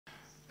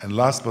And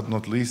last but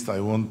not least, I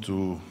want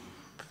to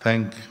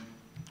thank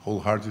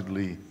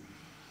wholeheartedly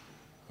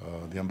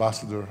the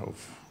ambassador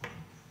of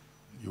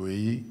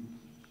UAE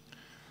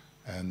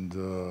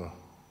and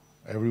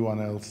everyone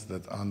else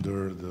that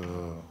under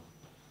the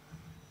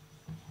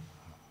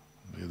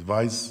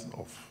advice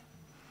of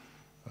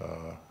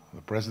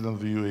the President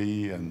of the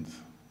UAE and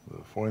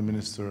the Foreign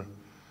Minister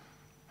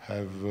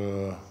have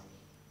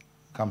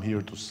come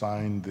here to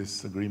sign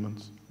this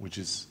agreement, which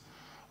is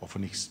of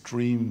an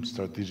extreme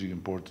strategic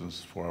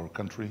importance for our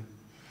country,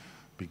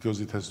 because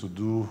it has to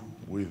do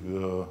with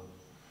the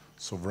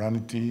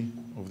sovereignty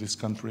of this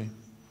country,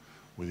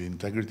 with the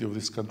integrity of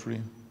this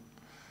country,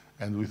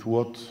 and with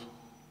what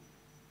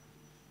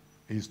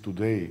is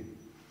today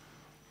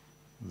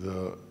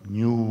the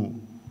new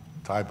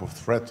type of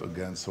threat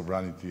against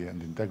sovereignty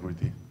and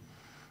integrity,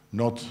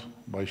 not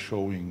by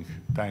showing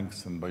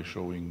tanks and by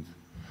showing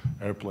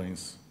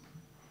airplanes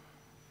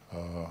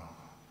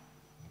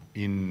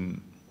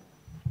in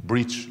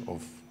breach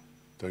of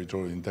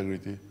territorial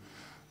integrity,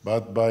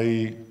 but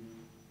by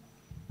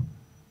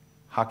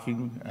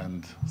hacking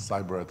and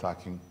cyber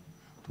attacking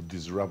to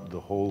disrupt the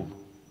whole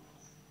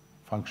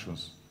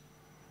functions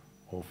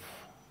of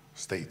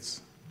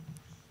states.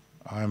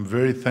 I am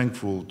very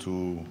thankful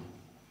to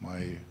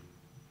my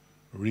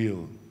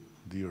real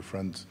dear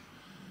friend,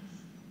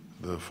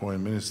 the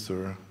Foreign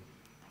Minister,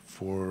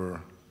 for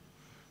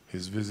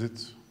his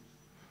visit,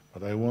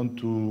 but I want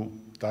to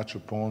touch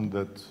upon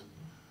that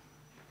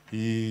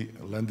he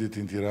landed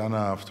in Tirana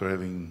after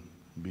having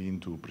been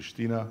to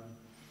Pristina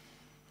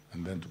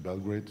and then to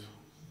Belgrade.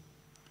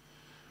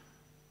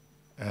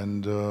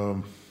 And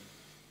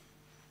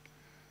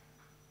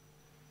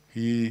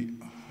he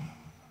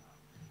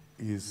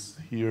is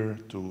here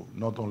to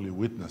not only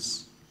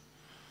witness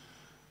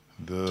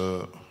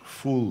the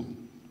full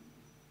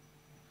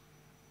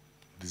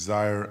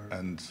desire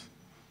and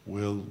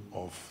will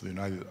of the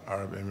United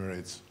Arab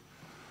Emirates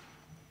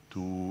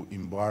to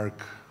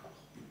embark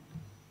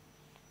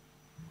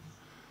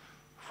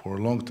for a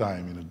long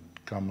time in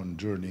a common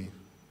journey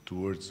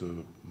towards a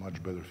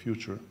much better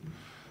future,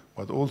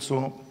 but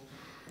also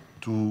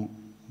to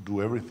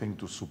do everything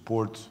to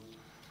support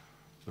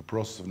the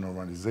process of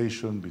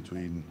normalization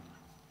between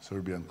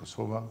Serbia and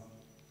Kosovo,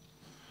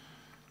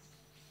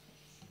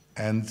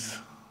 and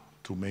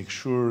to make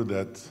sure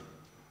that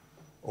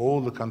all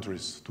the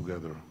countries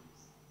together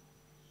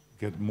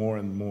get more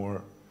and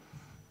more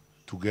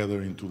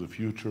together into the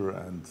future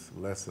and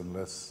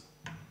less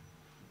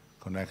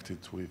connected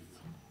with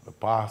a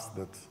past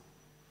that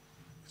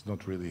is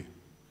not really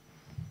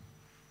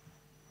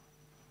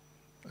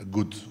a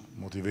good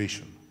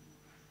motivation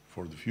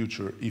for the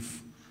future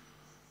if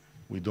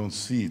we don't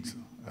see it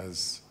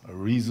as a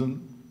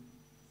reason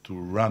to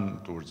run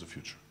towards the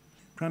future.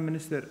 Prime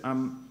Minister,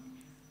 I'm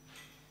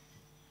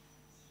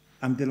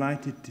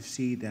delighted to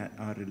see that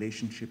our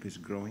relationship is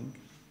growing,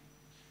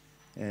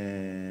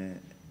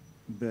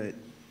 but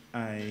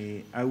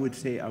I would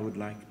say I would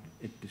like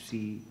it to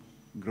see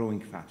growing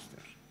faster.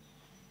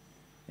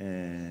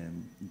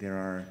 There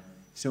are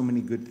so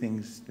many good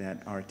things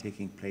that are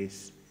taking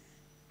place,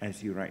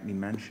 as you rightly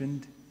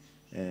mentioned,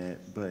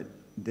 but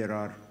there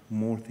are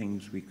more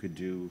things we could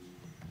do,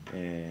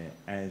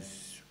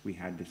 as we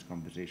had this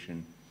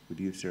conversation with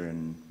you, sir,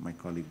 and my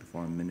colleague, the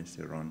Foreign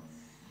Minister, on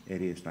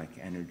areas like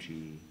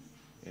energy,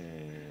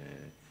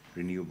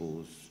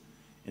 renewables,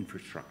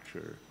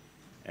 infrastructure,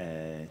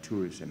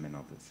 tourism, and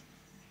others.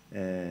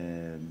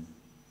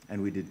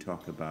 And we did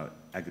talk about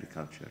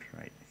agriculture,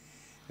 right?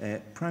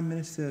 Prime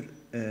Minister,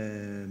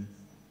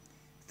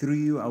 through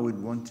you, I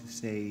would want to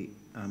say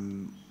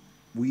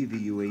we,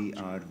 the UAE,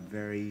 are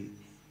very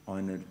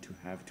honored to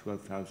have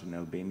 12,000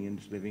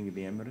 Albanians living in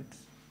the Emirates.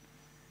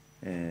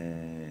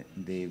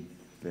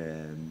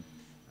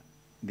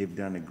 They've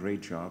done a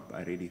great job.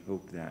 I really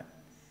hope that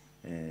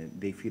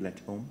they feel at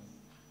home.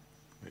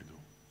 They do.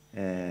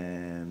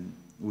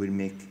 We'll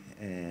make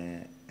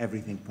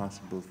everything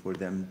possible for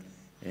them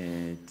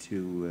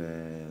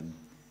to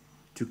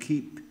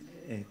keep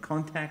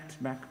contact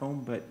back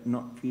home, but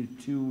not feel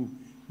too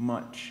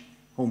much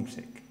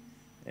homesick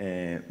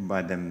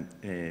by them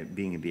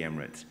being in the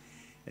Emirates.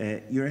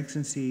 Your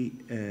Excellency,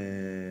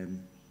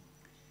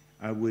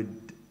 I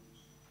would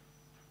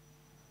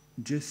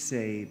just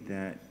say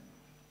that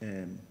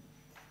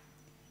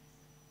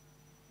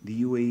the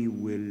UAE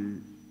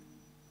will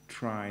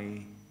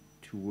try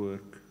to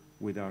work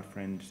with our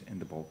friends in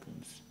the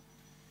Balkans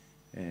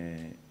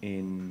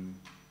in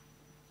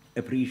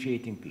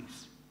appreciating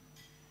peace,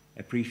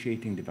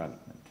 appreciating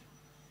development,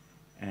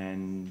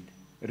 and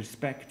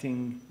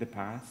respecting the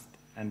past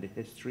and the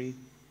history,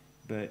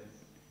 but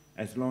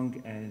as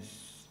long as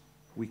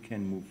we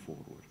can move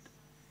forward.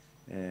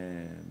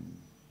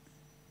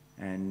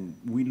 And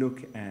we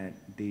look at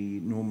the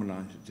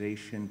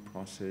normalization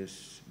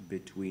process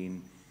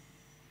between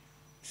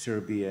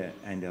Serbia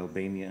and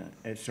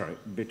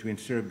between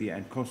Serbia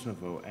and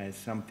Kosovo as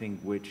something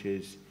which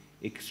is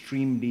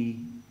extremely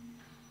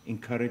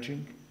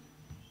encouraging.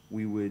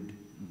 We would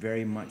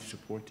very much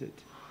support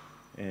it,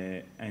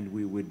 and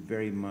we would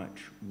very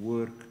much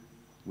work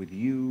with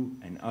you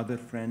and other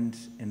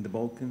friends in the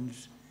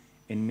Balkans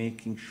in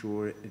making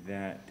sure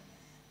that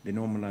the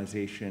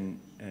normalization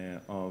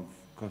of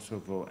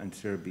Kosovo and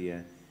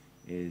Serbia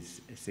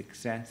is a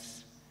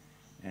success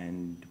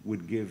and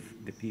would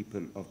give the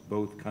people of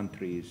both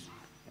countries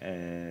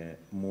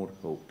more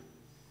hope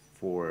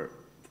for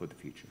the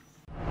future.